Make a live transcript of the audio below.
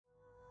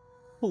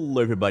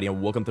Hello everybody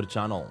and welcome to the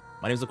channel.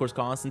 My name is of course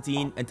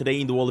Constantin, and today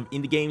in the world of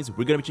indie games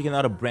we're going to be checking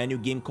out a brand new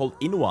game called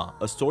Inua,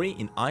 a story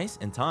in ice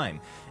and time.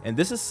 And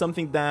this is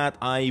something that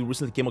I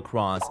recently came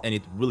across and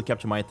it really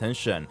captured my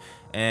attention.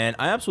 And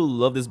I absolutely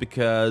love this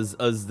because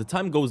as the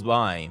time goes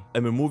by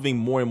and we're moving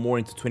more and more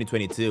into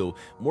 2022,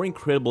 more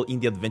incredible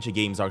indie adventure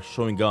games are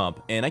showing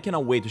up, and I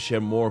cannot wait to share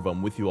more of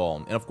them with you all.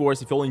 And of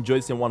course, if you all enjoyed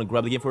this and want to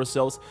grab the game for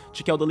yourselves,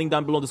 check out the link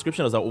down below in the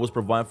description as I always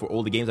provide for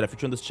all the games that I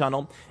feature on this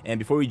channel. And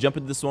before we jump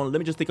into this one, let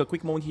me just take a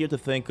quick moment here to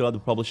thank the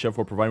publisher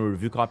for providing me a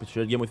review copy to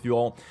share the game with you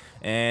all.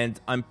 And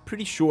I'm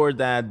pretty sure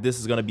that this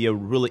is going to be a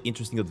really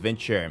interesting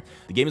adventure.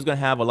 The game is going to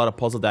have a lot of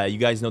puzzles that you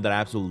guys know that I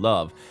absolutely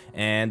love.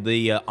 And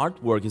the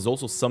artwork is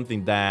also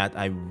something that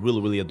I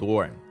really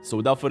adore. So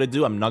without further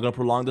ado, I'm not going to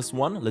prolong this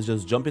one. Let's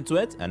just jump into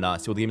it and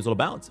see what the game is all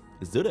about.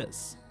 Let's do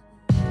this.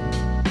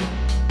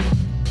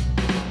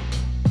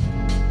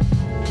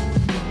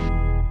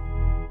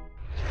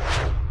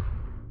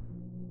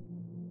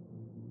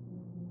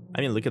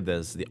 I mean, look at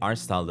this. The art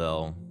style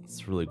though,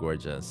 it's really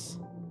gorgeous.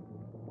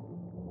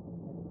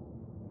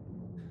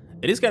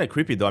 It is kind of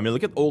creepy though. I mean,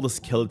 look at all the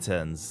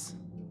skeletons.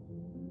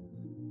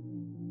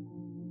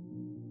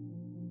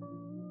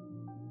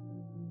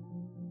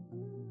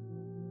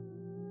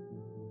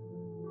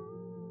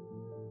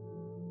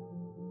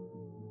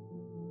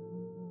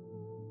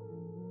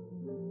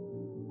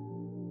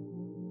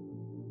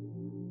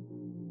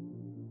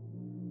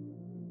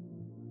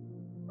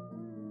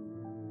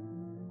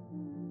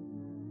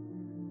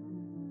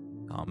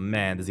 Oh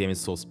man, this game is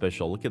so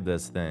special. Look at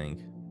this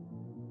thing.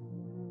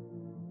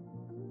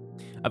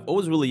 I've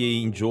always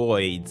really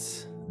enjoyed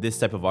this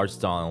type of art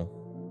style.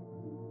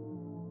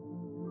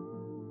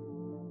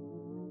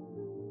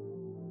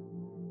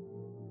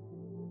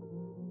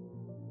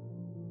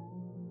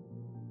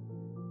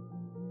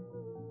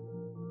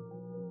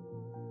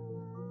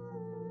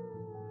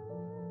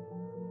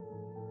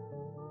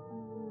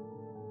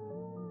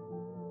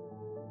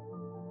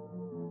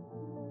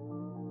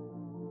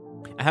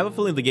 I have a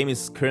feeling the game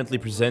is currently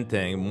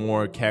presenting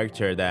more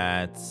characters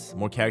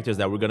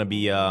that we're gonna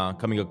be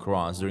coming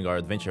across during our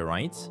adventure,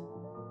 right?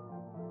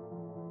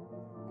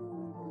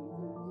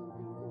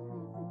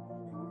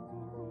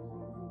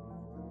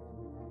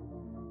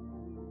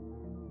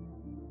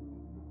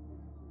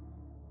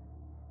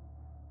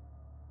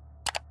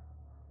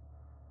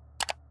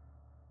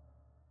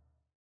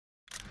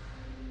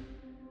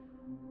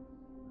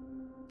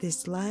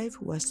 This life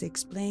was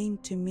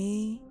explained to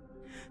me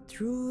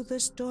through the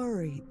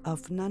story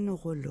of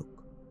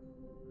Nanogoluk,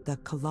 the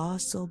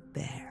colossal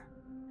bear.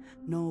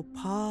 No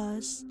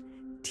paws,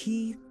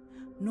 teeth,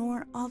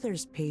 nor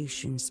others'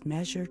 patience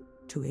measured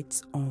to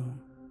its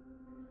own.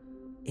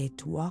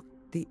 It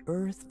walked the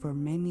earth for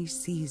many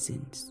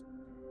seasons,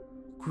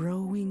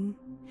 growing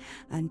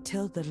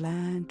until the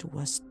land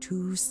was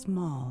too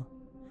small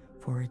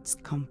for its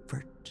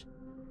comfort.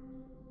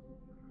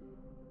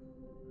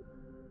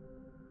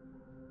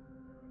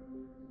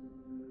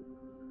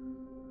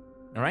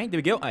 Alright, there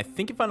we go. I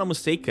think if I'm not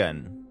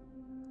mistaken,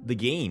 the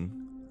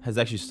game has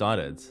actually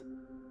started.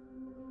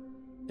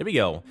 There we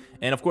go.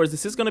 And of course,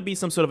 this is going to be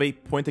some sort of a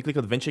point-and-click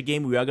adventure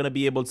game. We are going to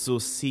be able to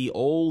see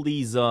all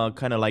these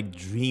kind of like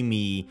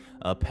dreamy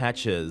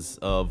patches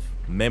of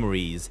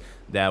memories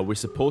that we're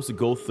supposed to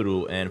go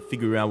through and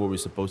figure out what we're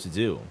supposed to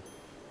do.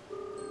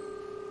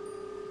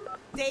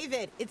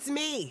 David, it's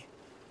me.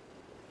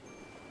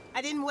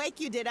 I didn't wake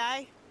you, did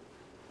I?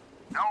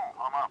 No,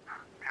 I'm up.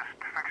 Just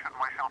fixing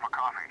myself a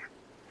coffee.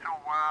 So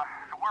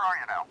where are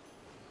you now?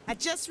 I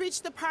just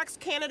reached the Parks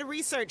Canada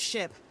research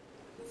ship.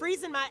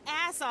 Freezing my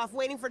ass off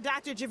waiting for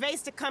Dr. Gervais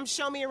to come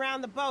show me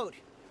around the boat.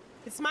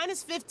 It's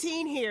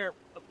 -15 here,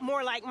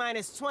 more like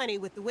 -20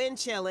 with the wind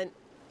chill and...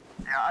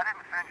 Yeah, I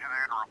didn't send you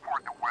there to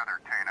report the weather,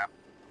 Tana.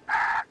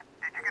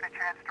 Did you get a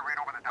chance to read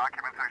over the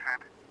documents I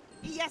sent?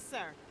 Yes,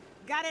 sir.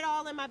 Got it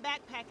all in my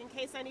backpack in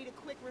case I need a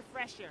quick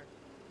refresher.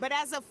 But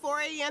as of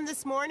 4 a.m.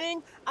 this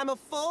morning, I'm a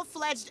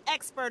full-fledged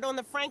expert on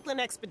the Franklin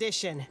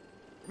expedition.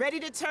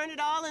 Ready to turn it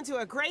all into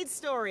a great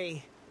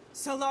story.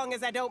 So long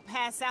as I don't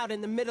pass out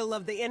in the middle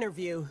of the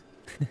interview.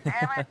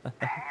 Damn it,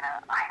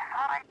 Dana. I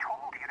thought I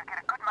told you to get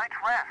a good night's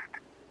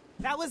rest.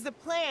 That was the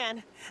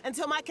plan,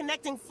 until my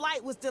connecting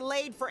flight was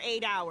delayed for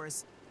 8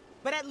 hours.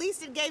 But at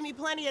least it gave me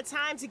plenty of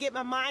time to get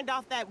my mind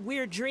off that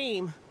weird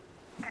dream.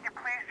 Can you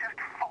please just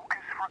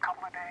focus for a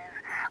couple of days?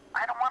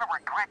 I don't want to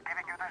regret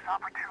giving you this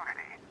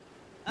opportunity.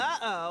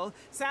 Uh-oh.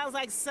 Sounds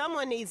like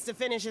someone needs to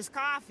finish his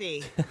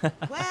coffee.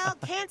 Well,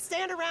 can't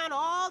stand around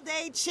all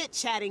day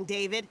chit-chatting,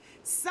 David.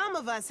 Some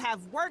of us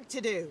have work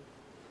to do.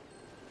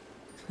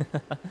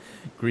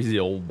 Greasy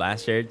old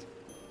bastard.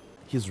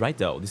 He's right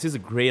though. This is a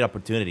great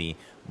opportunity.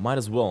 Might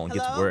as well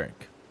get to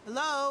work.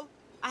 Hello?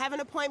 I have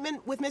an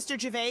appointment with Mr.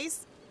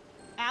 Gervais.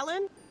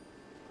 Alan?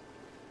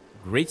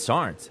 Great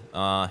start.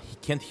 He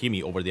can't hear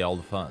me over the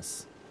old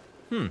fuss.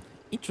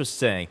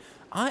 Interesting.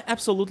 I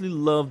absolutely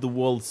love the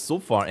world so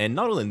far, and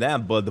not only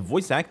that, but the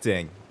voice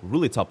acting,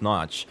 really top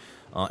notch.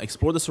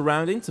 Explore the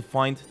surroundings to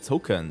find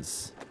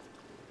tokens.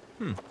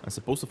 I'm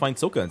supposed to find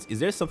tokens. Is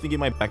there something in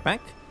my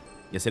backpack?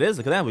 Yes, it is.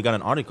 Look at that. We got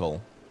an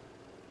article.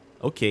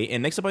 Okay,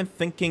 and next up I'm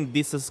thinking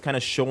this is kind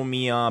of showing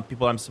me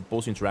people I'm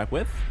supposed to interact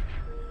with.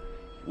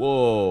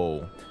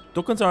 Whoa.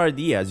 Tokens are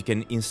ideas you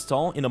can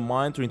install in a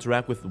mine to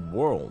interact with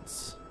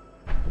worlds.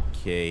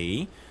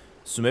 Okay.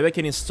 So maybe I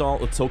can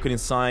install a token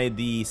inside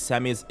the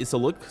Sammy's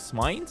Isaluk's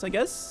mines, I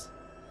guess?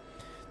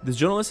 This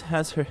journalist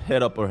has her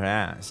head up her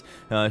ass.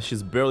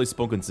 She's barely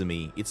spoken to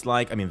me. It's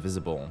like I'm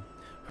invisible.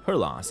 Her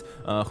loss.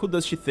 Who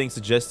does she think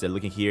suggested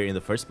looking here in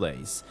the first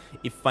place?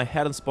 If I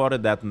hadn't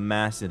spotted that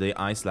mass in the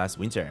ice last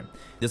winter,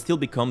 they'd still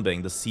be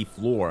combing the sea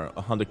floor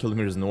 100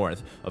 kilometers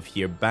north of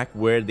here, back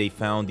where they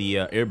found the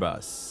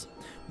Airbus.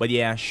 But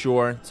yeah,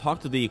 sure, talk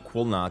to the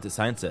Quilnut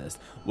scientist.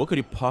 What could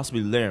you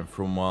possibly learn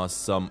from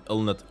some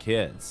Ilnut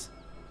kids?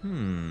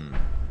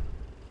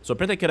 So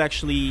apparently I could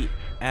actually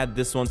add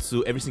this one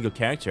to every single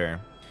character.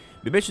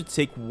 Maybe I should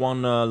take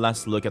one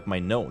last look at my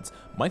notes.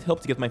 Might help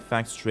to get my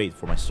facts straight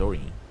for my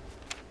story.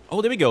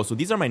 Oh, there we go. So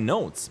these are my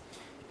notes.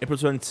 April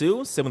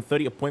 22,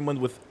 7:30, appointment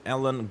with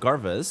Alan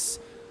Garvis.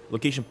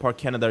 Location Park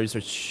Canada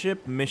research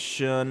ship.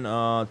 Mission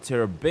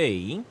Terra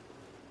Bay.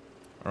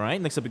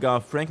 Alright, next up we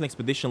got Franklin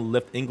Expedition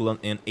left England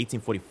in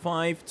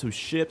 1845. 2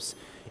 ships.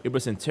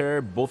 Airbus and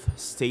Terror, both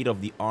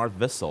state-of-the-art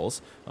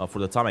vessels for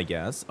the time, I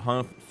guess.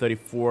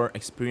 134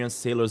 experienced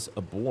sailors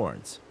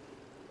aboard.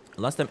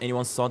 Last time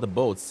anyone saw the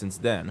boats since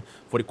then,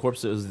 40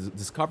 corpses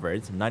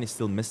discovered, 9 is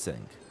still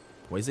missing.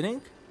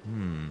 Poisoning?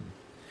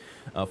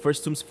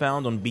 First tombs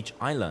found on Beach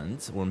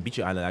Island, or on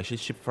Beachy Island actually,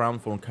 ship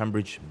found from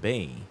Cambridge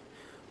Bay.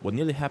 What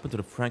nearly happened to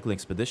the Franklin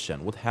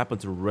expedition? What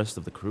happened to the rest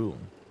of the crew?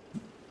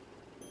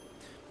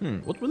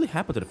 What really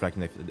happened to the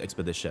Franklin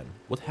expedition?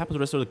 What happened to the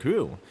rest of the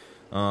crew?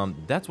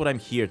 That's what I'm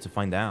here to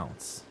find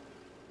out.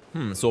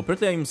 So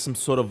apparently I'm some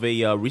sort of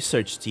a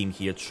research team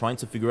here trying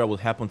to figure out what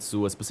happened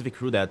to a specific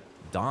crew that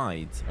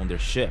died on their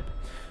ship.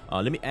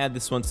 Let me add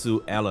this one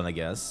to Alan, I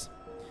guess.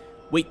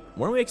 Wait,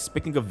 weren't we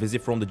expecting a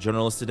visit from the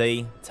journalist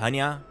today?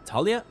 Talia?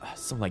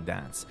 Something like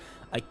that.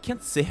 I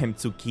can't say I'm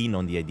too keen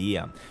on the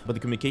idea, but the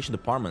communication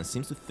department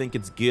seems to think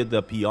it's good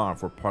PR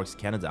for Parks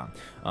Canada.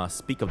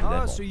 Speak of the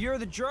devil. Oh, so you're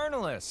the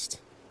journalist.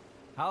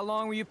 How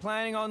long were you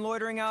planning on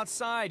loitering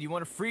outside? You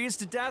want to freeze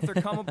to death or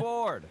come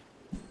aboard?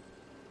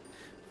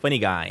 Funny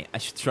guy. I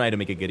should try to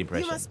make a good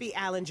impression. You must be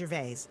Alan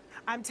Gervais.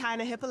 I'm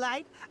Tina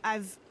Hippolyte.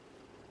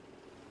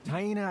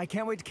 Taina, I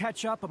can't wait to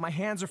catch up, but my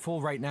hands are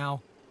full right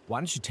now. Why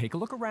don't you take a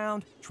look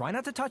around, try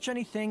not to touch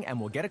anything, and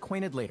we'll get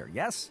acquainted later,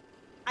 yes?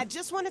 I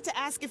just wanted to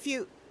ask if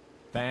you...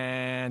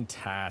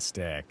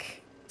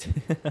 Fantastic.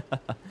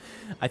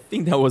 I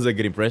think that was a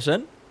good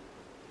impression.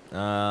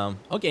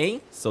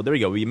 Okay, so there we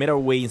go. We made our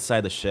way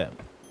inside the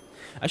ship.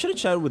 I should have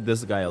chatted with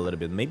this guy a little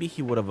bit. Maybe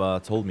he would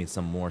have told me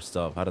some more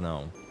stuff. I don't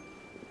know.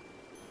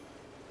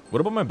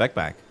 What about my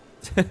backpack?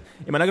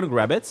 Am I not gonna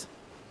grab it?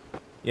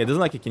 Yeah, it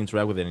doesn't like I can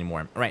interact with it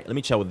anymore. Alright, let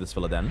me chat with this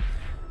fella then.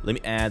 Let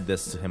me add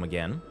this to him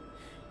again.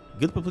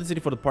 Good publicity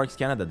for the Parks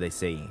Canada, they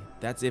say.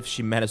 That's if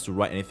she managed to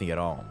write anything at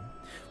all.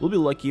 We'll be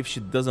lucky if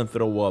she doesn't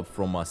throw up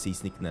from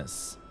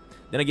seasickness.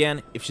 Then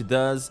again, if she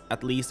does,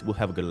 at least we'll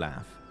have a good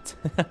laugh.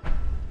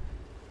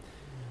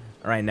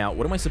 Alright, now,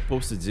 what am I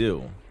supposed to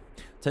do?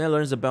 Tanya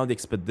learns about the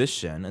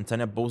expedition, and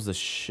Tanya boards the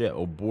ship.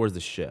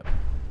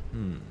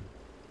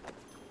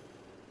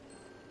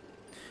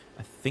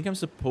 I think I'm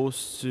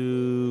supposed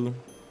to...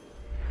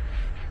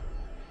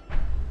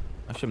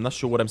 Actually, I'm not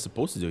sure what I'm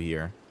supposed to do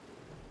here.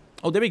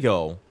 Oh, there we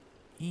go.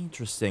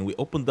 Interesting. We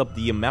opened up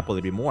the map a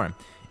little bit more,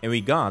 and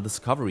we got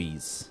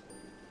discoveries.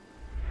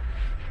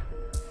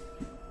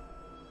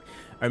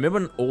 I remember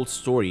an old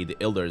story the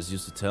elders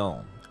used to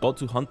tell about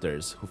 2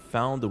 hunters who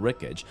found the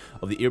wreckage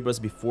of the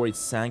Airbus before it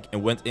sank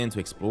and went in to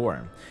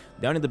explore.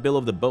 Down in the bill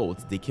of the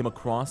boat, they came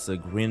across a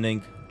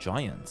grinning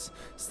giant,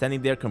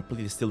 standing there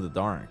completely still in the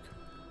dark.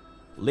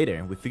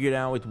 Later, we figured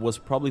out it was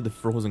probably the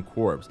frozen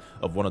corpse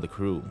of one of the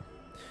crew.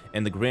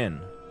 And the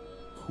grin,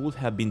 who would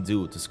have been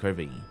due to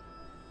scurvy?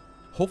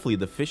 Hopefully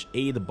the fish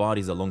ate the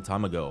bodies a long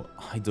time ago.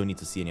 I don't need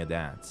to see any of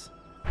that.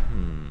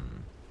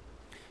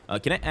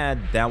 Can I add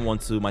that one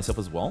to myself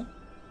as well?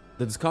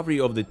 The discovery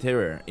of the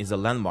Terror is a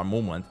landmark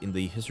moment in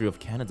the history of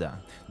Canada.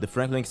 The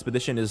Franklin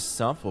expedition is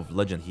stuff of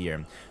legend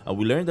here.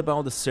 We learned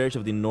about the search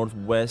of the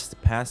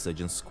Northwest Passage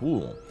in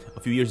school a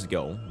few years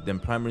ago. Then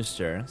Prime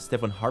Minister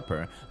Stephen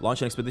Harper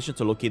launched an expedition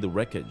to locate the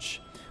wreckage.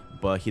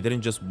 But he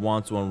didn't just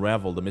want to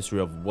unravel the mystery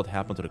of what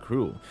happened to the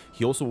crew.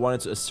 He also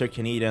wanted to assert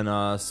Canadian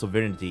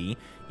sovereignty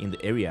in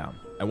the area.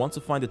 I want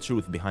to find the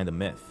truth behind the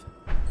myth.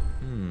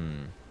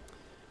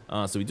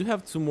 So we do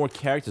have 2 more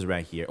characters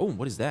right here. Oh,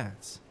 what is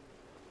that?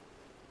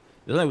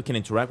 Doesn't like we can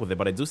interact with it,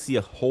 but I do see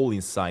a hole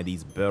inside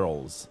these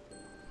barrels.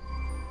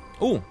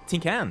 Oh, tin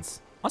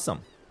cans.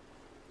 Awesome.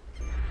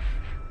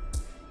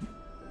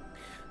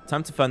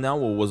 Time to find out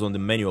what was on the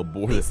menu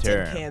aboard the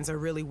Terror. These tin cans are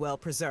really well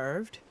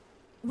preserved.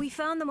 We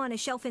found them on a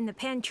shelf in the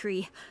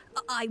pantry.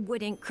 I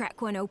wouldn't crack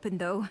one open,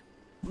 though.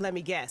 Let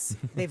me guess.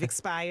 They've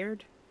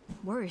expired?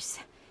 Worse.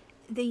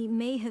 They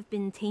may have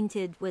been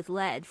tainted with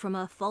lead from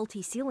a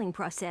faulty sealing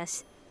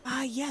process.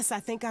 Ah, yes, I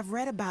think I've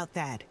read about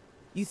that.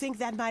 You think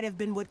that might have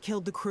been what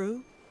killed the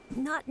crew?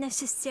 Not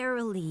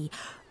necessarily.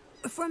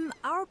 From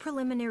our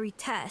preliminary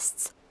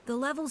tests, the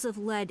levels of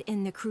lead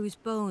in the crew's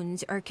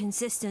bones are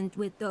consistent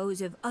with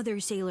those of other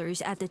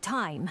sailors at the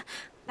time.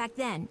 Back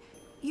then,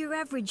 your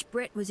average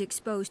Brit was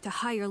exposed to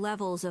higher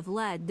levels of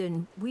lead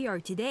than we are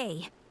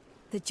today.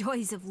 The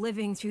joys of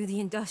living through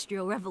the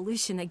Industrial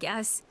Revolution, I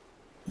guess.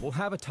 We'll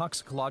have a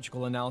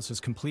toxicological analysis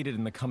completed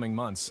in the coming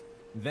months.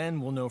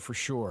 Then we'll know for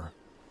sure.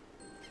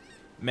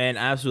 Man,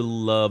 I absolutely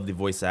love the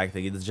voice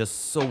acting. It's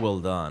just so well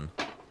done.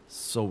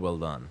 So well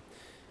done.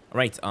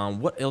 Alright,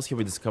 what else can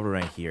we discover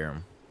right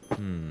here?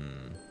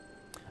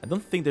 I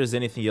don't think there's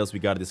anything else we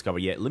gotta discover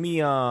yet. Let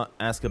me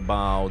ask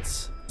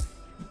about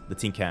the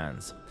tin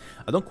cans.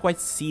 I don't quite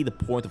see the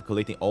point of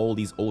collecting all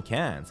these old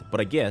cans, but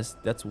I guess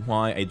that's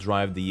why I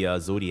drive the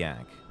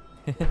Zodiac.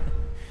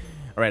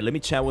 Alright, let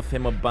me chat with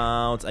him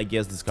about, I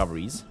guess,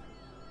 discoveries.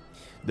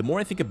 The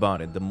more I think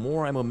about it, the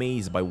more I'm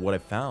amazed by what I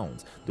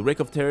found. The wreck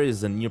of Terra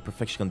is in near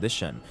perfection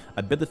condition.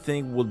 I bet the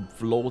thing would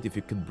float if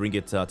you could bring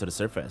it to the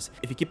surface.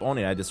 If you keep on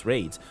it at this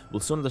rate, we'll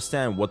soon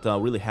understand what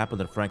really happened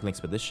on the Franklin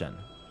expedition.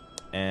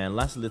 And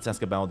lastly, let's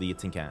ask about the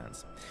tin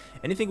cans.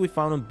 Anything we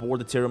found on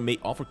board the Terra may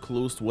offer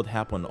clues to what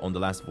happened on the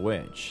last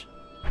voyage.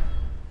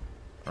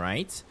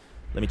 Alright,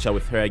 let me chat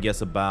with her, I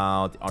guess,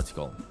 about the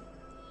article.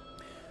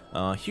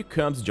 Here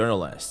comes the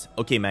journalist.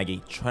 Okay,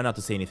 Maggie, try not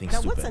to say anything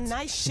stupid. What's a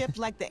nice ship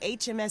like the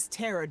HMS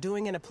Terror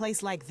doing in a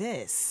place like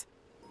this?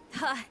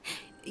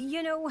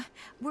 You know,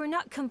 we're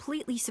not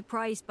completely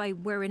surprised by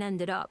where it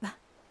ended up.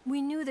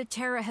 We knew the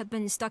Terra had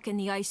been stuck in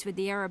the ice with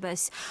the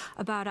Erebus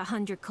about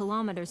 100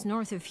 kilometers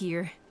north of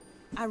here.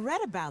 I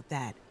read about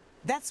that.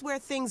 That's where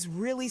things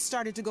really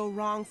started to go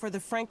wrong for the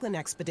Franklin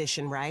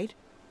expedition, right?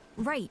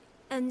 Right,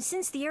 and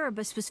since the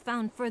Erebus was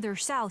found further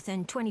south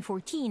in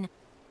 2014,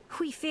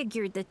 we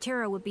figured the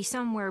Terra would be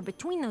somewhere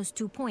between those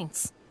 2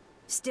 points.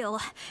 Still,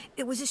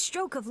 it was a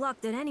stroke of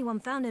luck that anyone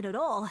found it at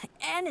all,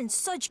 and in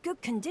such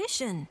good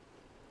condition.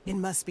 It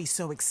must be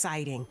so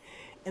exciting.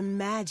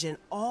 Imagine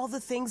all the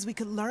things we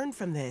could learn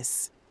from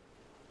this.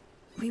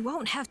 We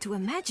won't have to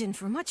imagine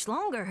for much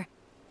longer.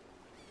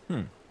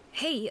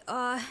 Hey,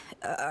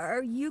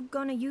 are you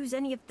gonna use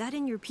any of that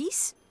in your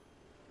piece?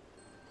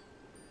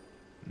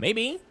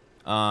 Maybe.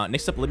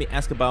 Next up, let me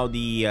ask about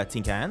the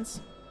tin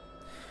cans.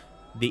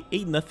 They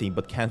ate nothing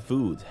but canned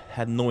food,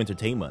 had no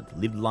entertainment,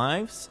 lived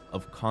lives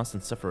of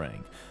constant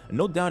suffering.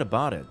 No doubt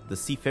about it, the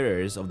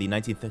seafarers of the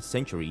 19th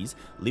centuries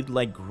lived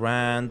like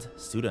grad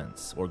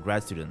students.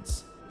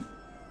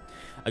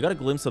 I got a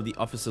glimpse of the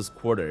officers'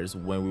 quarters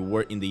when we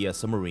were in the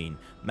submarine.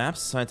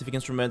 Maps, scientific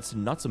instruments,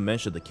 not to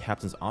mention the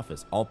captain's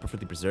office, all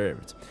perfectly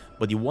preserved.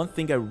 But the one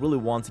thing I really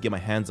want to get my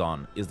hands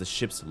on is the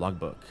ship's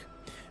logbook.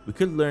 We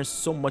could learn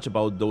so much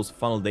about those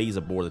final days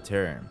aboard the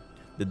Terror.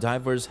 The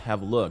divers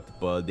have looked,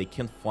 but they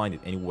can't find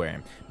it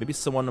anywhere. Maybe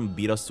someone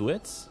beat us to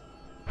it?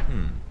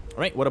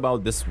 Alright, what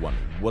about this one?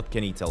 What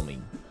can he tell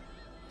me?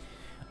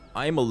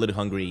 I'm a little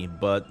hungry,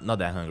 but not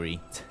that hungry.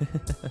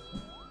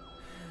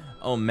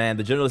 Oh man,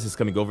 the journalist is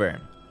coming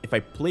over. If I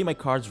play my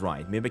cards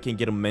right, maybe I can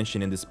get a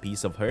mention in this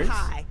piece of hers?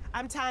 Hi,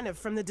 I'm Tina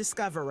from the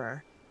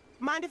Discoverer.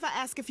 Mind if I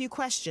ask a few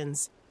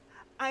questions?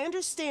 I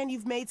understand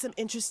you've made some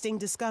interesting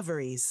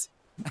discoveries.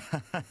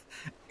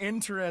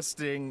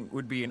 Interesting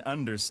would be an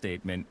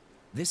understatement.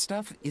 This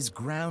stuff is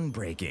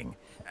groundbreaking.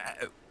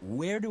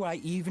 Where do I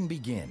even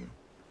begin?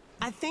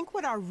 I think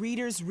what our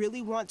readers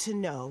really want to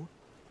know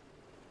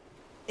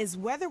is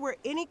whether we're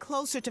any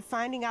closer to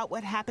finding out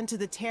what happened to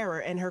the Terror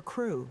and her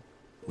crew.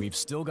 We've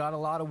still got a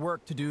lot of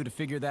work to do to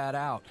figure that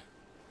out.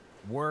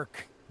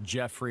 Work,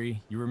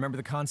 Jeffrey. You remember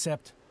the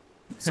concept?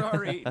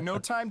 Sorry, no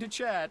time to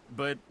chat,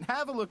 but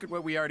have a look at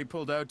what we already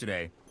pulled out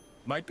today.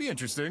 Might be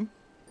interesting.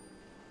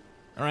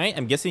 Alright,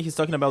 I'm guessing he's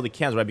talking about the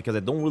cans, right? Because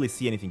I don't really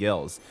see anything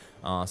else.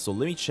 So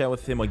let me chat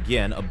with him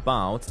again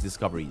about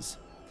discoveries.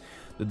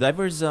 The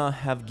divers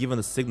have given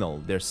a signal.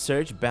 Their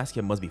search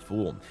basket must be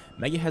full.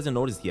 Maggie hasn't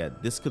noticed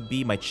yet. This could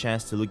be my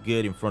chance to look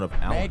good in front of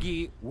Alan.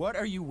 Maggie, what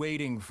are you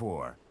waiting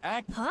for?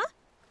 Huh?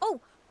 Oh,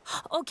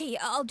 okay,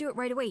 I'll do it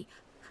right away.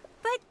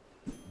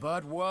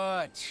 But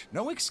what?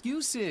 No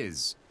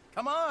excuses.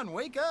 Come on,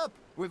 wake up.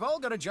 We've all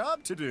got a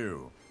job to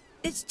do.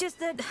 It's just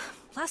that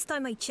last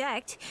time I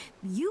checked,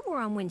 you were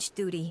on winch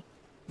duty.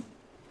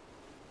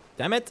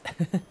 Damn it.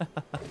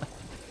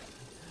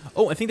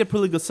 Oh, I think they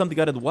probably got something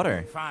out of the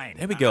water. Fine.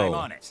 There we go. I'm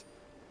on it.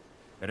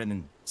 Better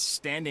than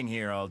standing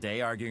here all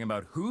day arguing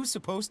about who's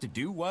supposed to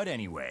do what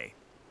anyway.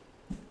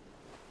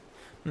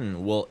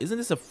 Well, isn't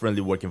this a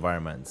friendly work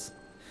environment?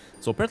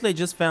 So apparently I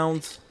just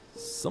found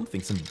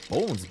something, some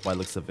bones by the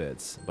looks of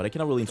it. But I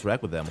cannot really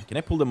interact with them. Can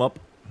I pull them up?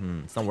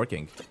 It's not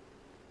working.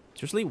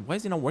 Seriously, why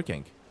is it not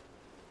working?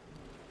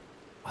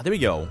 Ah, there we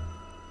go.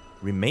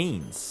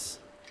 Remains.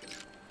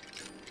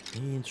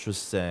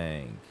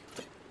 Interesting.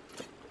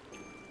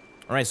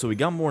 Alright, so we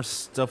got more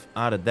stuff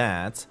out of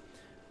that.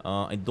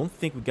 I don't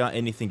think we got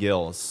anything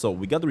else. So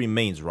we got the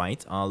remains,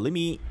 right? Let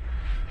me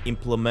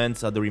implement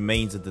the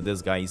remains into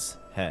this guy's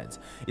head.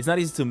 It's not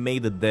easy to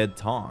make the dead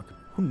talk.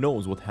 Who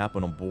knows what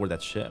happened on board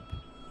that ship?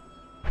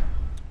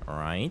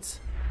 Alright.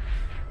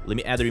 Let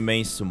me add the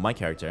remains to my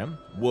character.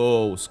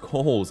 Whoa,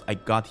 skulls. I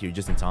got here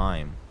just in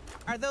time.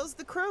 Are those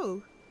the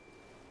crew?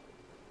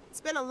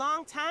 It's been a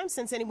long time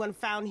since anyone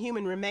found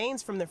human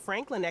remains from the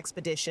Franklin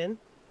expedition.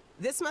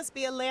 This must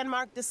be a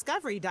landmark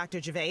discovery,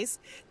 Dr. Gervais.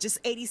 Just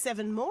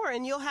 87 more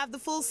and you'll have the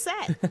full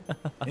set.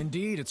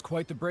 Indeed, it's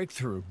quite the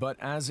breakthrough, but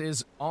as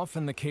is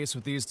often the case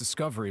with these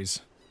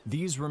discoveries,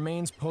 these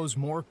remains pose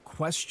more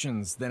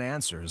questions than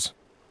answers.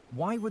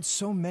 Why would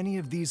so many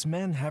of these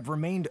men have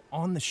remained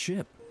on the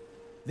ship?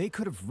 They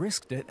could have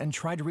risked it and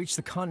tried to reach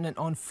the continent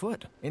on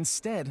foot.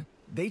 Instead,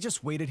 they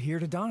just waited here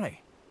to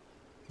die.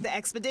 The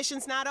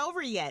expedition's not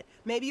over yet.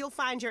 Maybe you'll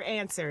find your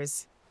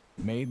answers.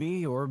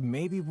 Maybe, or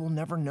maybe we'll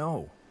never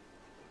know.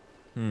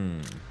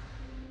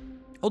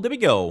 Oh, there we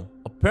go.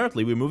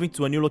 Apparently, we're moving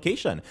to a new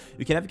location.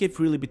 You can navigate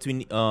freely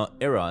between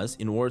eras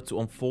in order to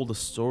unfold the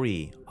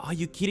story. Are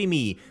you kidding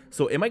me?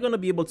 So, am I gonna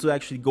be able to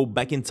actually go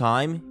back in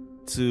time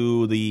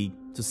to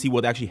see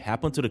what actually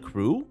happened to the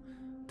crew?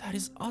 That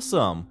is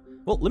awesome.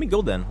 Well, let me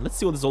go then. Let's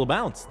see what this is all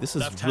about. This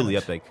is really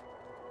epic.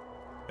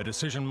 A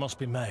decision must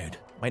be made.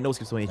 My nose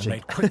keeps on And itching.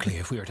 made quickly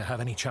if we are to have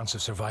any chance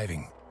of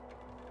surviving.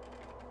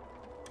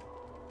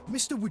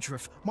 Mr.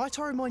 Woodruff, might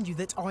I remind you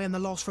that I am the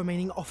last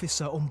remaining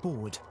officer on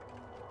board?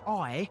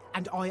 I,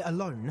 and I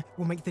alone,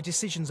 will make the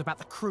decisions about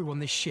the crew on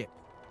this ship.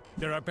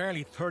 There are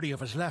barely 30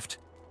 of us left.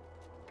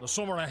 The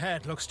summer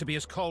ahead looks to be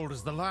as cold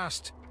as the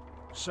last.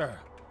 Sir,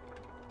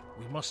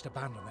 we must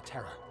abandon the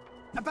Terror.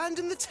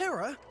 Abandon the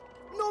Terror?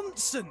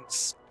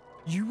 Nonsense!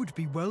 You would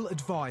be well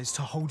advised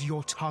to hold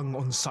your tongue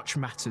on such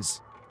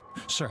matters.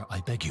 Sir, I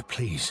beg you,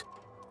 please.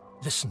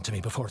 Listen to me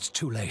before it's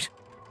too late.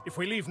 If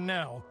we leave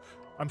now,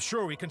 I'm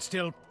sure we can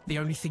still... The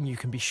only thing you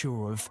can be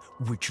sure of,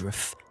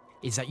 Woodruff,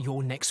 is that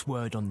your next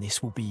word on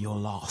this will be your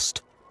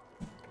last.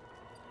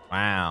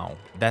 Wow,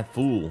 that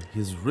fool.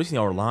 He's risking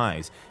our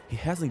lives. He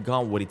hasn't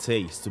got what it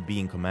takes to be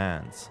in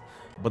command.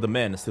 But the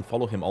men still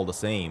follow him all the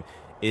same.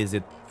 Is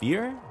it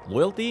fear,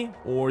 loyalty,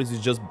 or is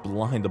it just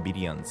blind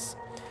obedience?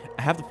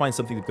 I have to find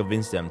something to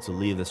convince them to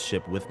leave this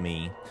ship with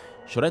me.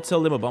 Should I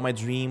tell them about my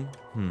dream?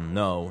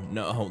 No,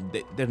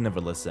 they'll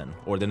never listen.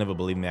 Or they never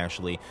believe me,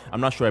 actually.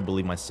 I'm not sure I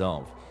believe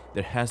myself.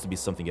 There has to be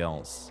something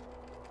else.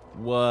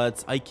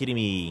 What? Are you kidding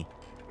me?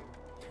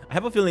 I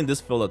have a feeling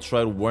this fella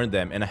tried to warn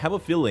them, and I have a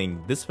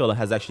feeling this fella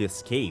has actually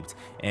escaped,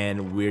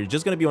 and we're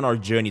just gonna be on our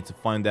journey to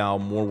find out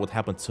more what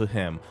happened to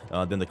him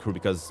than the crew,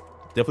 because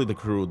definitely the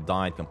crew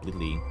died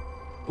completely.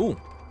 Ooh,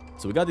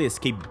 so we got the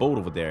escape boat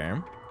over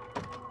there.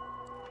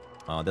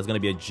 That's gonna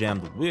be a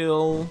jammed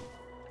wheel.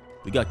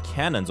 We got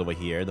cannons over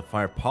here, the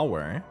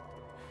firepower.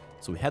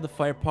 So we had the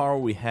firepower,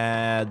 we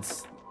had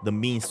the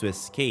means to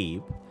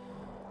escape.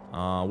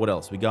 What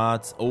else? We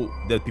got... Oh,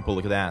 dead people,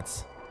 look at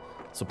that.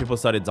 So people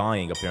started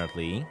dying,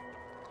 apparently.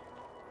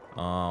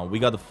 We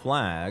got the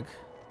flag.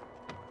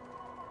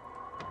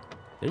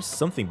 There's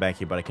something back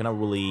here, but I cannot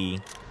really...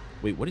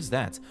 Wait, what is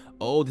that?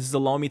 Oh, this is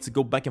allowing me to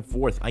go back and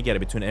forth. I get it,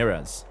 between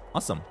eras.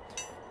 Awesome.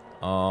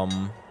 I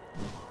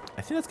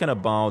think that's kind of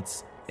about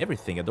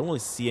everything. I don't really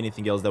see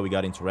anything else that we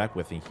got to interact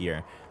with in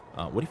here.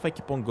 What if I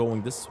keep on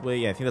going this way?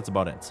 Yeah, I think that's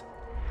about it.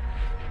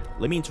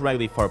 Let me interact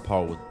the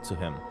firepower to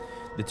him.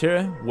 The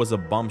Terra was a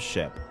bomb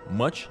ship,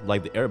 much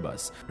like the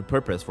Airbus,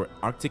 repurposed for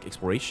Arctic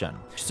exploration.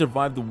 She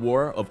survived the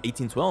War of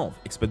 1812,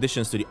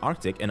 expeditions to the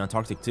Arctic and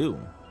Antarctic too.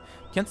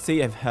 Can't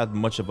say I've had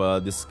much of a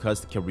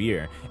discussed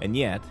career, and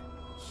yet,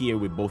 here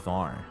we both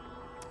are.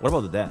 What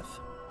about the death?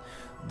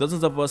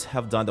 Dozens of us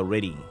have died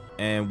already,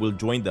 and we'll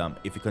join them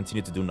if we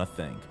continue to do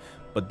nothing.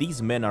 But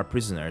these men are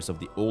prisoners of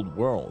the old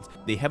world.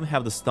 They haven't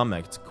had the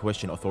stomach to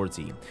question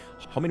authority.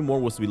 How many more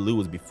must we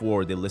lose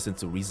before they listen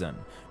to reason?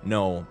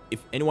 No,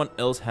 if anyone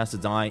else has to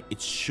die,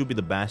 it should be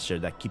the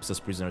bastard that keeps us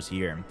prisoners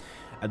here.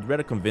 I'd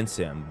rather convince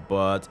him,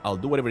 but I'll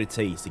do whatever it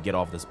takes to get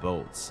off this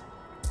boat.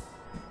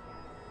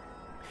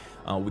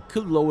 We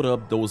could load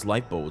up those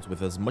lifeboats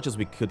with as much as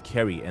we could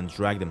carry and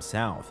drag them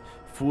south.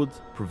 Food,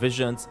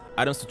 provisions,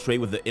 items to trade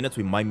with the Inuit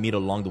we might meet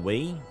along the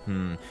way.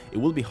 It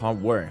will be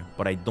hard work,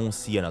 but I don't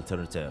see an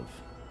alternative.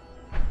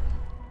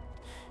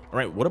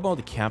 Alright, what about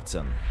the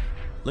captain?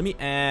 Let me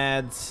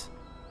add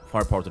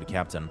firepower to the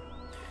captain.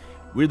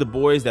 We're the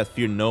boys that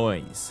fear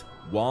noise,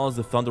 whilst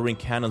the thundering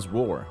cannons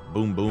roar.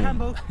 Boom, boom.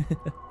 Campbell!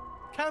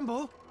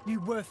 Campbell, you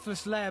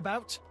worthless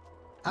layabout.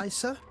 Aye,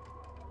 sir?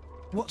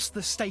 What's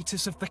the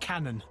status of the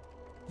cannon?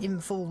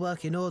 In full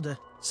working order,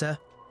 sir.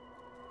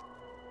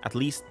 At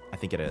least, I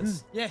think it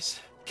is. Yes,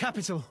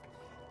 capital.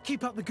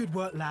 Keep up the good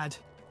work, lad.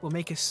 We'll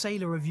make a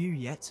sailor of you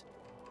yet.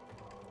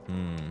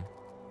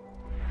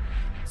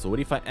 So what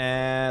if I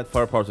add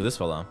firepower to this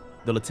fella?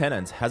 The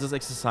lieutenant has us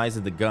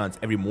exercising the guns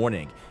every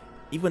morning,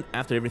 even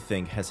after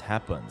everything has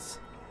happened.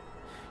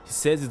 He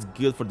says it's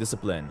good for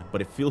discipline,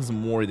 but it feels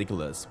more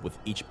ridiculous with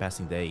each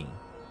passing day.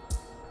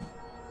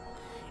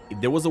 If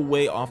there was a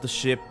way off the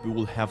ship, we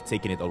would have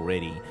taken it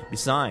already.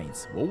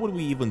 Besides, what would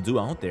we even do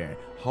out there?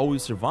 How we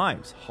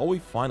survive? How we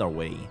find our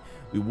way?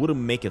 We wouldn't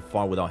make it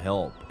far without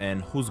help,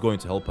 and who's going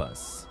to help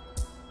us?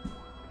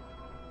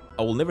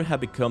 I will never have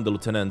become the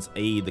lieutenant's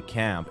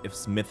aide-de-camp if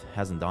Smith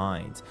hasn't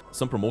died.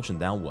 Some promotion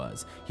that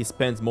was. He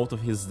spends most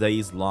of his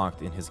days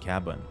locked in his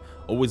cabin,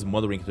 always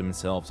muttering to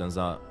himself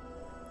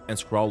and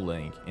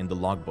scrawling in the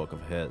logbook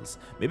of his.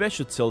 Maybe I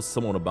should tell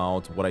someone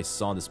about what I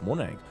saw this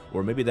morning,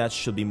 or maybe that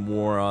should be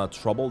more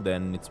trouble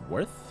than it's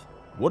worth.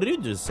 What did you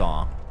just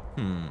saw?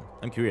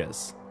 I'm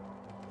curious.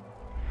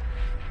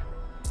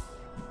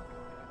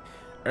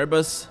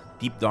 Erebus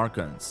deep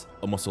darkens.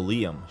 A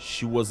mausoleum.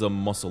 She was a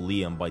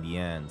mausoleum by the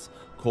end.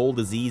 Cold,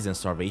 disease, and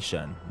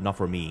starvation. Not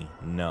for me.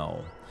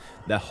 No.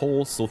 That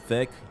hole so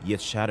thick,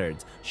 yet shattered.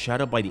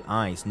 Shattered by the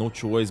ice. No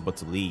choice but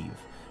to leave.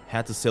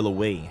 Had to sail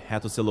away.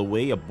 Had to sail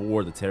away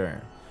aboard the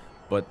Terror.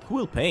 But who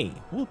will pay?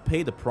 Who will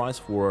pay the price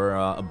for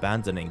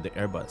abandoning the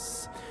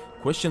Erebus?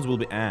 Questions will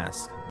be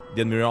asked.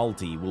 The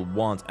Admiralty will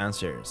want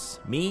answers.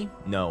 Me?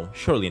 No.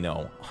 Surely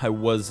no. I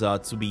was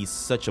to be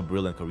such a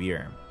brilliant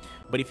career.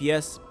 But if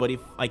yes, but if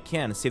I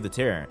can save the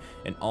Terror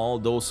and all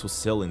those who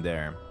sail in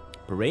there.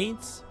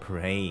 Parades?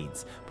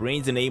 Parades.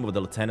 Parades in the name of the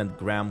Lieutenant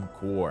Graham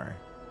Corps.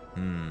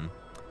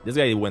 This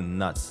guy went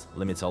nuts,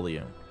 let me tell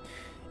you.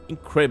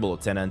 Incredible,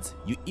 Lieutenant.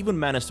 You even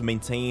managed to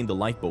maintain the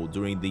lifeboat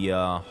during the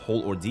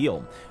whole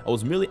ordeal. I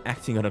was merely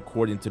acting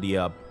according to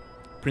the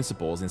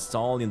principles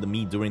installed in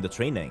me during the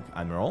training,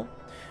 Admiral.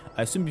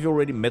 I assume you've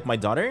already met my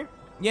daughter?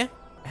 Yeah,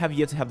 I have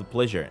yet to have the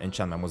pleasure,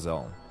 enchant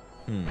mademoiselle.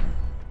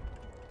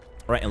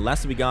 Alright, and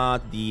lastly we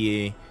got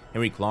the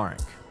Henry Clark.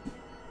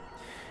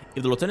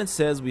 If the lieutenant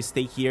says we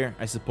stay here,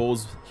 I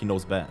suppose he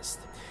knows best.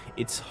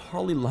 It's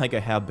hardly like I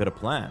have a better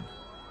plan.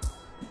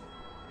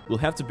 We'll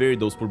have to bury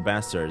those poor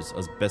bastards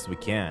as best we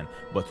can,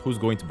 but who's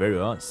going to bury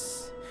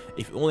us?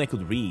 If only I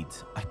could read,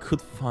 I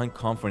could find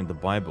comfort in the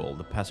Bible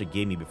the pastor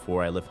gave me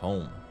before I left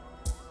home.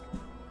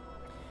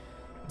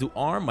 To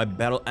arm my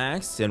battle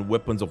axe and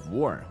weapons of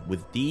war.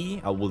 With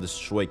thee, I will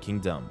destroy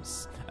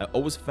kingdoms. I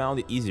always found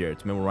it easier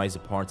to memorize the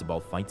parts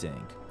about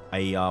fighting.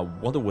 I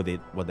wonder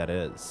what that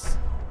is.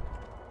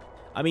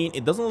 I mean,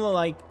 it doesn't look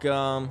like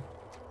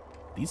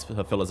these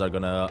fellas are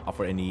gonna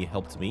offer any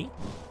help to me.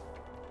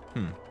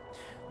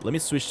 Let me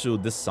switch to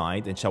this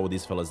side and chat with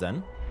these fellas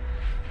then.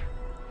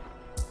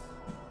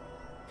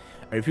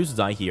 I refuse to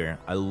die here.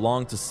 I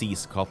long to see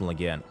Scotland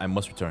again. I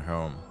must return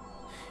home.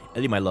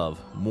 Ellie, my love,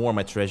 more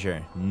my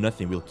treasure.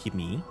 Nothing will keep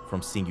me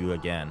from seeing you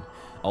again.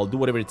 I'll do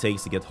whatever it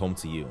takes to get home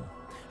to you.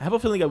 I have a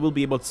feeling I will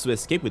be able to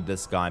escape with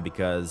this guy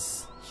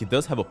because he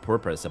does have a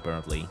purpose,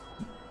 apparently.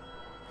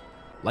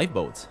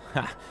 Lifeboat.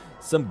 Ha!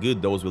 Some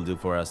good those will do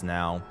for us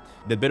now.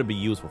 They'd better be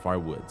used for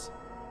firewood.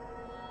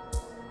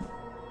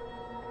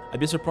 I'd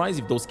be surprised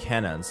if those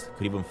cannons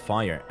could even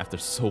fire after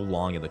so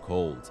long in the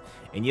cold.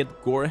 And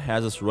yet Gore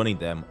has us running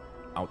them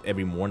out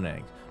every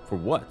morning. For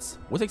what?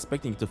 What's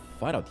expecting you to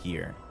fight out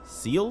here?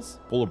 Seals?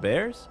 Polar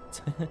bears?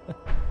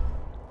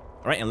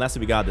 Alright, and lastly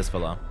we got this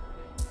fella.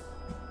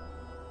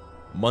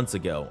 Months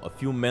ago, a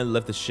few men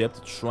left the ship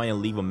to try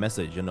and leave a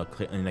message in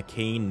a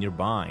cairn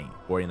nearby.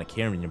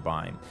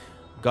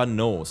 God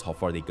knows how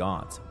far they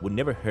got. We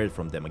never heard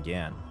from them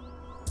again.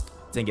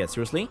 Dang it,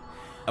 seriously?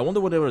 I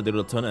wonder whether the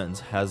lieutenant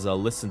has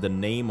listed the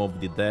name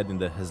of the dead in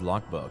his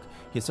logbook.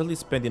 He certainly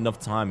spent enough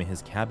time in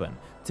his cabin.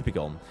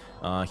 Typical.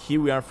 Here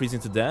we are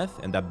freezing to death,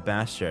 and that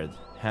bastard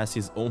has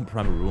his own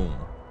private room.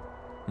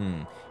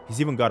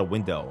 He's even got a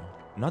window.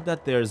 Not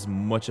that there's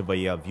much of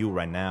a view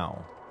right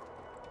now.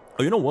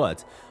 Oh, you know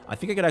what? I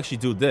think I could actually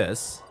do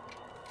this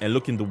and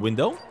look in the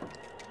window.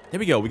 There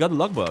we go. We got the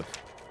logbook.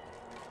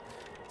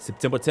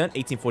 September 10,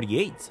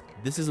 1848.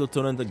 This is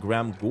Lieutenant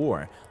Graham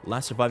Gore,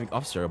 last surviving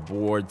officer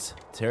aboard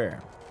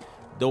Terror.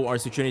 Though our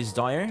situation is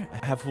dire,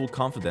 I have full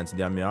confidence in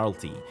the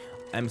Admiralty.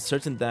 I am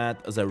certain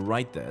that, as I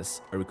write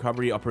this, a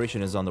recovery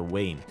operation is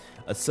underway.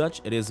 As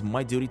such, it is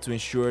my duty to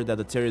ensure that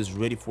the Terror is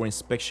ready for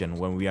inspection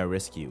when we are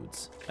rescued.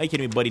 Are you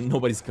kidding me, buddy?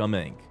 Nobody's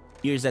coming.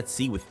 Years at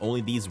sea with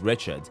only these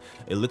wretched,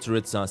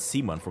 illiterate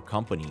seamen for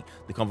company,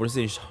 the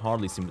conversation is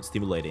hardly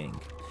stimulating.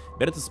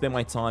 Better to spend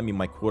my time in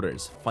my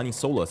quarters, finding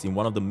solace in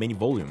one of the many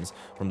volumes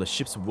from the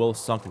ship's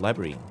well-stocked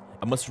library.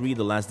 I must read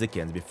the last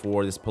Dickens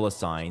before these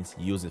Palestines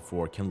use it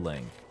for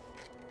kindling.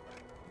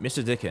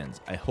 Mr.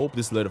 Dickens, I hope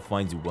this letter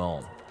finds you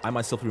well. I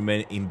myself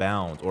remain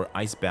inbound or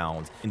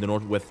icebound in the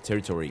Northwest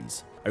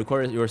Territories. I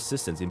require your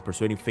assistance in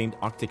persuading famed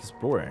Arctic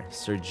explorer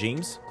Sir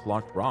James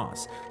Clark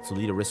Ross to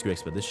lead a rescue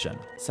expedition.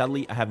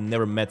 Sadly, I have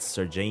never met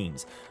Sir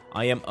James.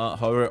 I am,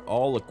 however,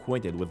 all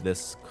acquainted with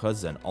this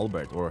cousin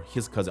Albert, or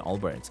his cousin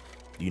Albert.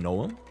 Do you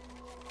know him?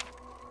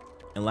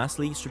 And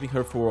lastly, stripping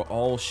her for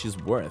all she's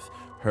worth,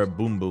 her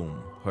boom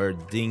boom, her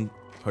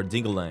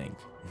dingaling.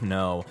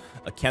 No,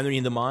 a cannery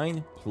in the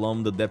mine,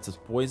 plumb the depths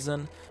of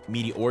poison,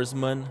 meaty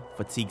oarsman,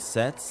 fatigue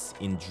sets,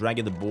 in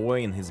dragging the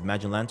boy in his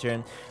magic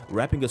lantern,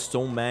 wrapping a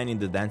stone man in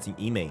the dancing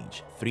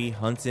image, 3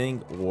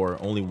 hunting or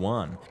only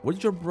 1. Where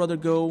did your brother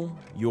go?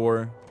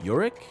 Your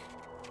Yorick?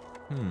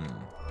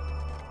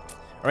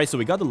 Alright, so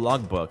we got the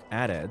logbook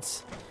added,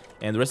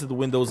 and the rest of the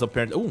windows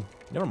apparently... Oh,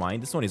 never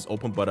mind, this one is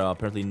open, but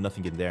apparently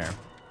nothing in there.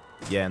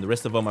 Yeah, and the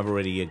rest of them I've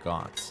already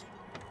got.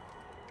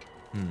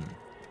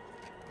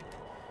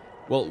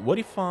 Well, what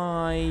if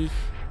I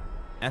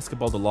ask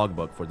about the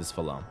logbook for this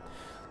fella.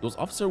 Those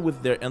officers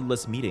with their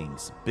endless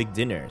meetings, big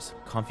dinners,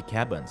 comfy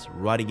cabins,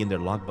 writing in their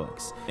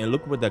logbooks. And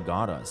look where that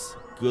got us.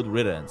 Good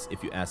riddance,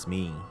 if you ask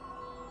me.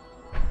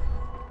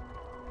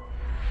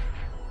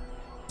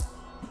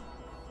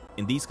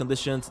 In these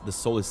conditions, the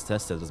soul is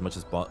tested as much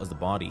as the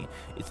body.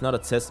 It's not a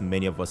test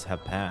many of us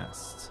have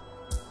passed.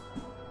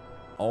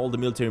 All the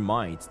military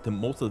might, the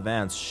most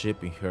advanced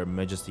ship in Her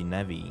Majesty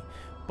Navy.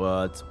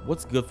 But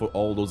what's good for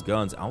all those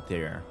guns out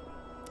there?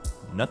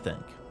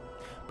 Nothing.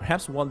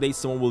 Perhaps one day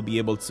someone will be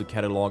able to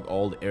catalog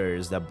all the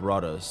errors that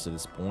brought us to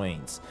this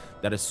point.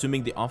 That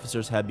assuming the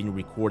officers had been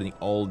recording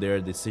all their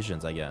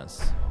decisions, I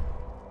guess.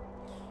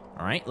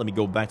 Alright, let me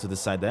go back to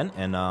this side then,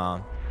 and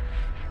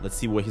let's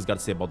see what he's got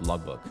to say about the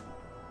logbook.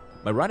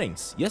 My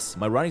writings. Yes,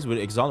 my writings will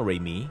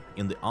exonerate me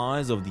in the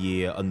eyes of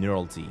the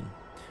Admiralty.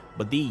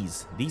 But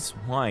these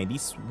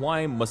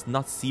swine must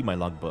not see my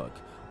logbook.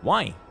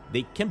 Why?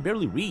 They can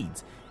barely read.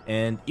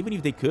 And even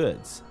if they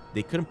could,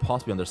 they couldn't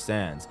possibly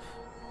understand.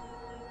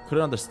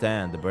 Couldn't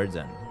understand the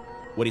burden,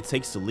 what it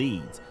takes to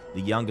lead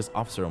the youngest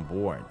officer on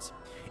board.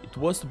 It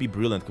was to be a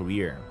brilliant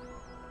career.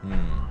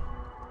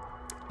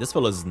 This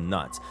fellow is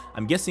nuts.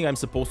 I'm guessing I'm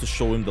supposed to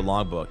show him the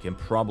logbook, and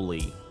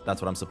probably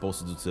that's what I'm supposed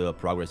to do to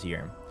progress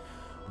here.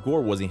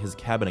 Gore was in his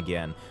cabin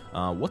again.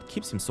 What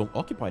keeps him so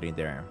occupied in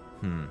there?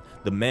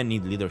 The men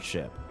need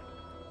leadership,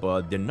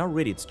 but they're not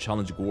ready to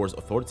challenge Gore's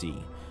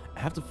authority. I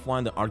have to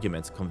find the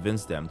argument to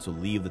convince them to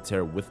leave the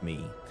terror with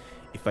me.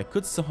 If I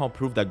could somehow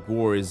prove that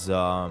Gore is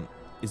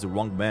the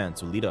wrong man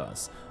to lead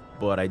us,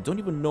 but I don't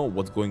even know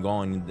what's going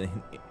on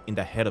in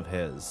the head of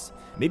his.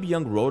 Maybe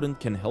young Rodent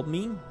can help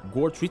me?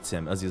 Gore treats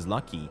him as he's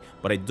lucky,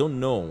 but I don't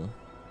know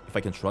if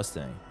I can trust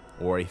him,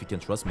 or if he can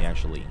trust me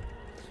actually.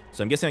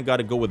 So I'm guessing I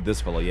gotta go with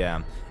this fellow,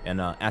 yeah, and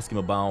ask him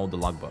about the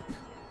logbook.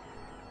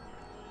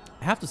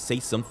 I have to say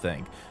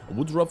something.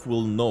 Woodruff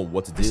will know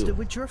what to do. Mr.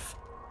 Woodruff,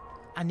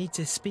 I need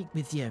to speak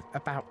with you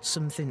about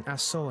something I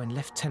saw in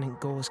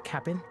Lieutenant Gore's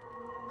cabin.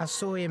 I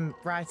saw him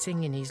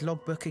writing in his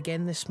logbook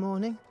again this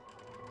morning,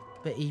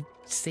 but he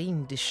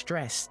seemed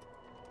distressed.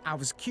 I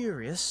was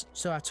curious,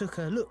 so I took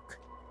a look.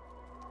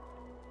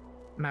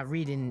 My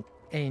reading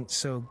ain't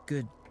so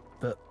good,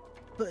 but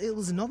it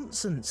was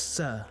nonsense,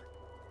 sir.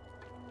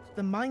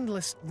 The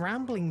mindless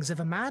ramblings of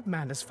a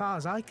madman, as far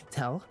as I could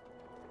tell.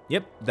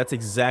 Yep, that's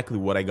exactly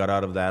what I got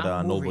out of that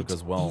notebook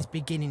as well. He's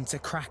beginning to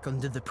crack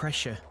under the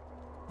pressure.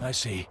 I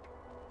see.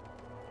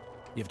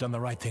 You've done the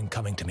right thing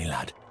coming to me,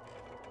 lad.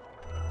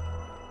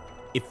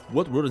 If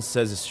what Rodent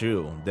says is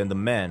true, then the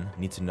men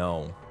need to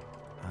know.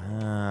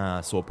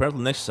 So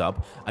apparently next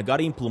up, I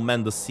gotta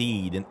implement the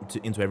seed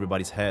into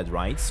everybody's head,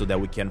 right? So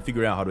that we can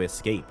figure out how to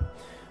escape.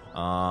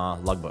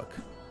 Logbook.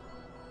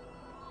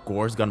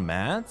 Gore's gone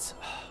mad?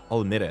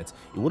 I'll admit it.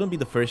 It wouldn't be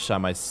the first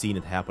time I've seen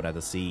it happen at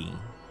the sea.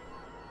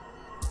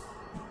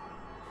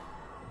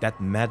 That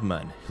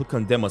madman, he'll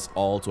condemn us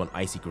all to an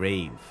icy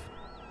grave.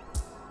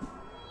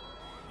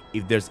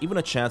 If there's even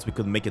a chance we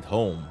could make it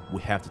home,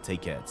 we have to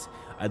take it.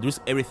 I'd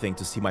risk everything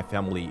to see my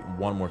family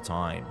one more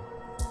time.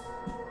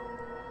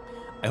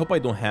 I hope I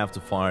don't have to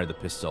fire the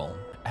pistol.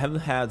 I haven't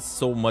had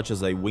so much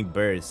as a winged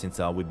bird since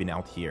we've been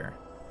out here.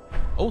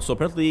 Oh, so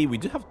apparently we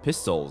do have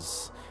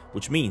pistols,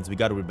 which means we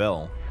gotta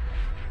rebel.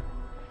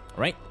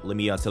 Alright, let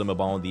me tell him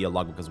about the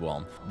logbook as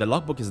well. The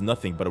logbook is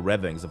nothing but a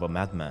ravings of a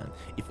madman.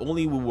 If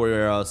only we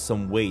were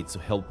some way to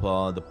help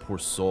the poor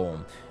soul.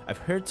 I've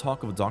heard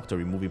talk of a doctor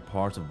removing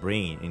parts of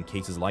brain in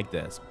cases like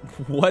this.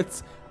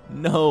 What?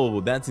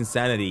 No, that's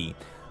insanity.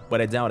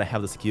 But I doubt I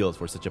have the skills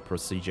for such a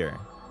procedure.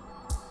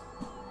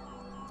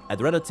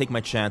 I'd rather take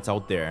my chance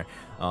out there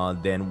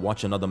than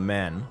watch another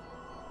man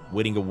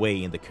waiting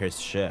away in the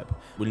cursed ship.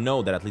 We'll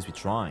know that at least we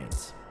tried.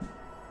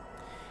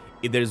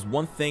 If there's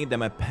one thing that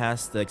my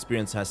past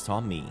experience has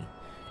taught me,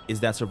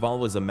 is that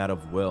survival is a matter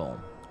of will.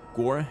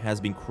 Gore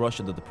has been crushed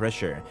under the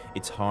pressure.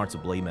 It's hard to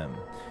blame him.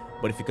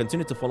 But if we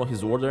continue to follow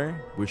his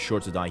order, we're sure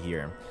to die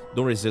here.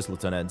 Don't resist,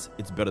 Lieutenant.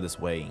 It's better this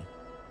way.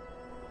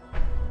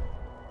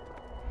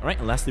 Alright,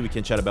 and lastly we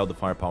can chat about the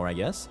firepower, I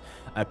guess.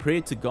 I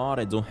pray to God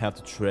I don't have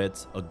to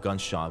treat a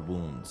gunshot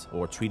wound,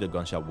 or treat a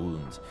gunshot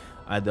wound.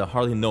 I'd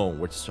hardly know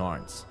where to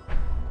start.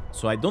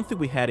 So I don't think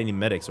we had any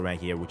medics around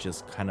here, which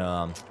is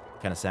kinda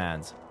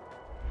sad.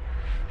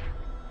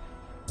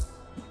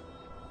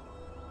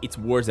 It's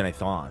worse than I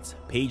thought.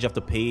 Page after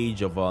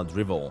page of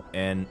drivel,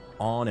 and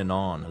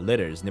on.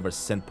 Letters never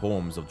sent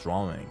poems of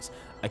drawings.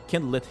 I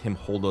can't let him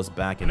hold us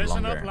back any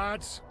longer. Listen up,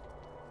 lads.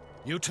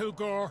 You too,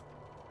 Gore.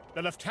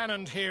 The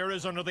lieutenant here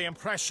is under the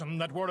impression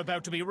that we're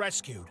about to be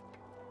rescued.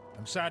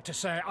 I'm sad to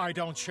say I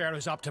don't share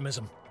his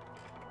optimism.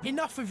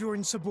 Enough of your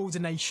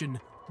insubordination,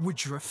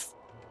 Woodruff.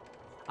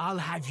 I'll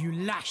have you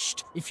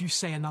lashed if you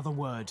say another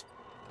word.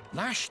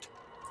 Lashed?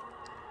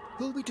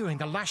 Who'll be doing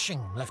the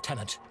lashing,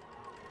 Lieutenant?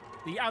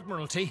 The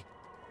Admiralty?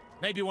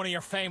 Maybe one of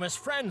your famous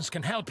friends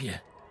can help you.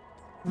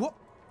 What?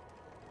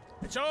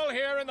 It's all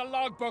here in the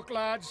logbook,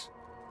 lads.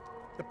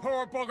 The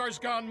poor bugger's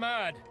gone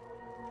mad.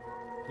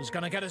 He's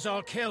gonna get us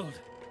all killed.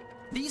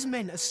 These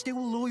men are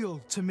still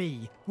loyal to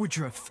me,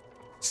 Woodruff.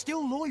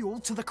 Still loyal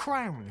to the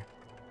Crown.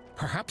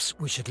 Perhaps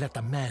we should let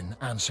the men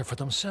answer for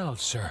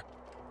themselves, sir.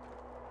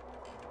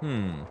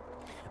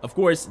 Of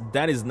course,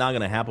 that is not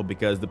gonna happen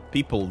because the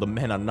people, the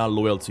men are not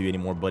loyal to you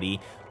anymore, buddy.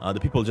 The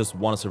people just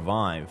want to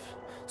survive.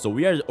 So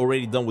we are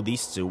already done with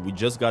these two. We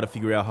just gotta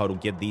figure out how to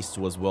get these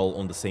two as well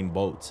on the same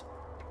boat.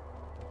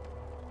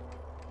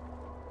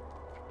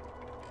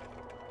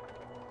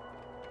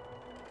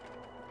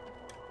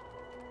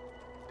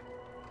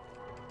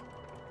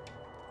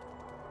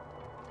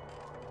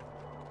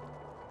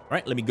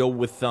 Alright, let me go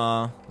with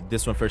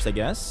this one first, I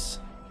guess.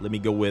 Let me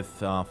go with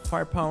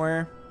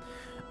firepower.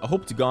 I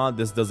hope to God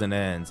this doesn't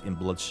end in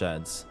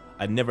bloodsheds.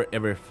 I've never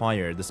ever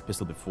fired this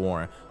pistol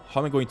before.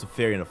 How am I going to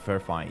fare in a fair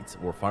fight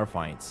or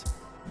firefight?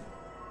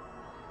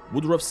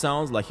 Woodruff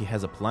sounds like he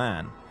has a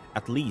plan.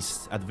 At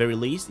very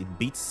least, it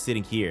beats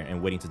sitting here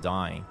and waiting to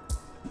die.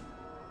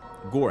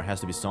 Gore has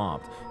to be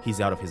stopped. He's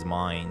out of his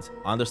mind.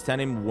 I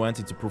understand him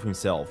wanting to prove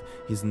himself.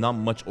 He's not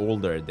much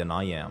older than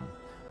I am.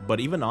 But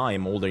even I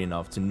am older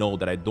enough to know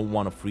that I don't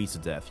want to freeze to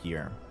death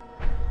here.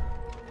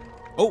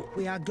 Oh!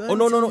 We are going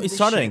no, it's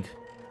starting!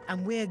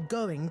 And we're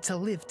going to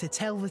live to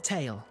tell the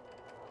tale.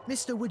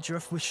 Mr.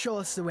 Woodruff will show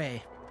us the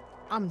way.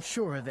 I'm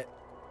sure of it.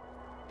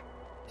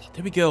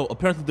 There we go.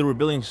 Apparently the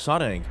rebellion is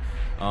starting.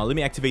 Let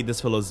me activate this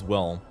fellow as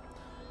well.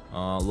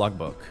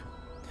 Logbook.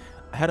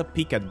 I had a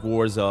peek at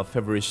Gore's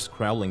feverish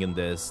scrawling in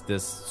this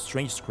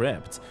strange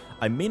script.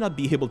 I may not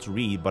be able to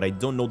read, but I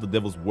don't know the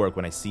devil's work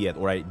when I see it,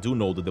 or I do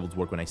know the devil's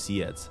work when I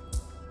see it.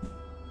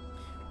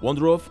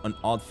 Woodruff, an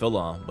odd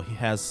fella, but he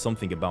has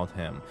something about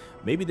him.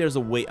 Maybe there's a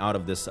way out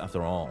of this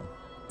after all.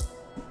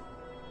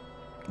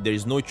 There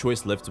is no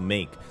choice left to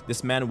make.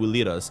 This man will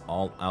lead us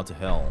all out to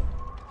hell.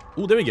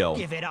 Ooh, there we go.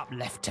 Give it up,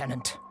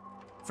 Lieutenant.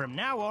 From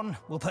now on,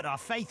 we'll put our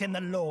faith in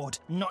the Lord,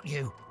 not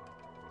you.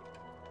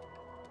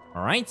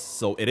 Alright,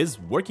 so it is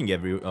working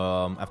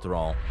after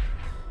all.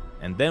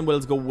 And then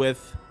let's go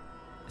with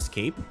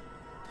escape.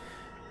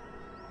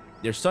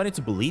 They're starting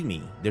to believe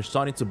me. They're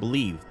starting to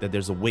believe that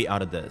there's a way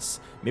out of this.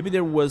 Maybe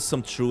there was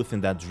some truth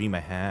in that dream I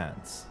had.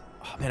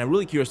 Oh, man, I'm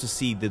really curious to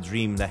see the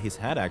dream that he's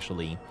had,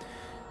 actually.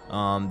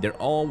 They're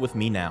all with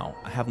me now.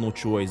 I have no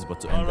choice but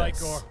to end this. All right,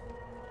 Gore.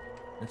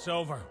 It's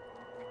over.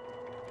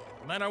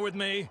 The men are with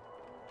me.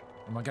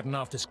 Am I getting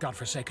off this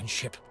godforsaken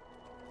ship?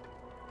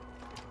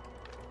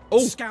 Oh!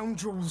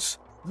 Scoundrels!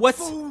 What?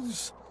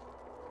 Fools!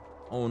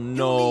 Oh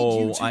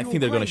no, I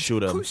think they're gonna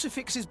shoot him.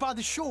 Crucifixes by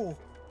the shore.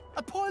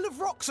 A pile of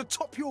rocks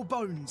atop your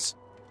bones.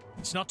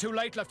 It's not too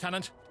late,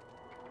 Lieutenant.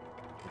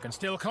 You can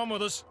still come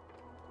with us.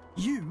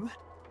 You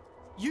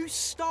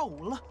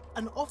stole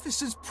an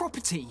officer's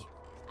property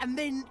and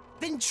then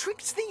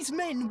tricked these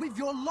men with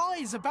your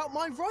lies about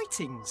my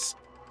writings.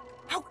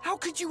 How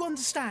could you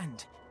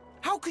understand?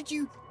 How could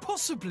you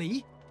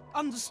possibly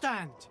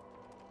understand?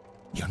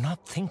 You're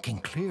not thinking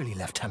clearly,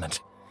 Lieutenant.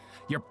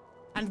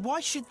 And why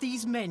should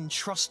these men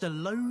trust a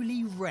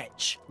lowly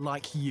wretch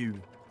like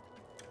you?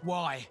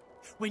 Why?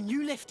 When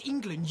you left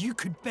England, you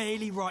could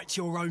barely write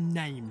your own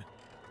name.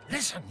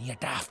 Listen, you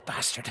daft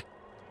bastard.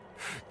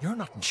 You're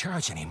not in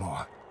charge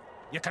anymore.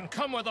 You can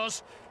come with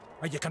us,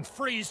 or you can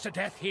freeze to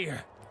death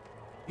here.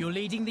 You're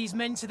leading these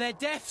men to their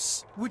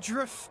deaths,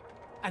 Woodruff,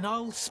 and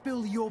I'll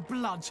spill your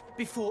blood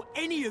before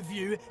any of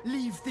you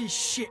leave this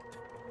ship.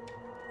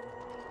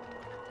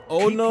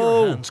 Oh Keep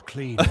no! your hands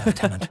clean,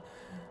 Lieutenant.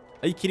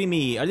 Are you kidding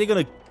me? Are they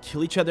gonna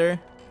kill each other?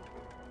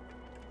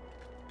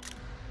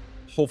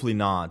 Hopefully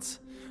not.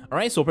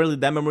 Alright, so apparently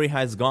that memory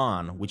has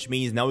gone, which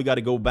means now we gotta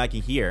go back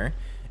in here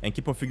and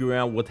keep on figuring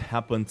out what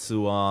happened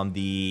to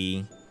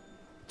the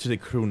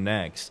crew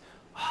next.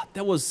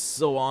 That was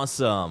so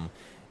awesome.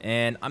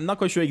 And I'm not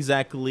quite sure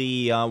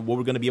exactly what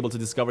we're gonna be able to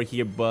discover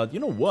here, but you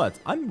know what?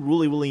 I'm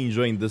really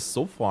enjoying this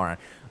so far.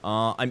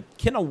 I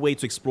cannot wait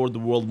to explore the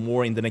world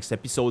more in the next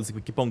episodes if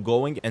we keep on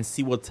going and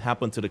see what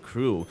happened to the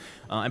crew.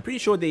 I'm pretty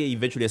sure they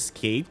eventually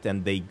escaped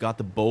and they got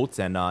the boat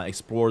and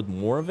explored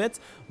more of it.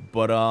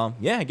 But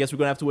yeah, I guess we're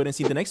gonna have to wait and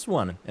see the next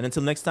one. And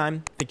until next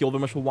time, thank you all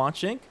very much for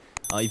watching.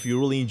 If you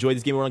really enjoyed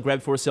this game, you want to grab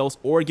it for yourselves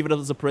or give it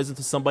as a present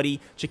to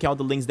somebody, check out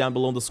the links down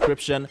below in the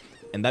description.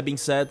 And that being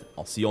said,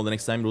 I'll see you all the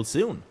next time real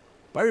soon.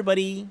 Bye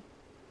everybody!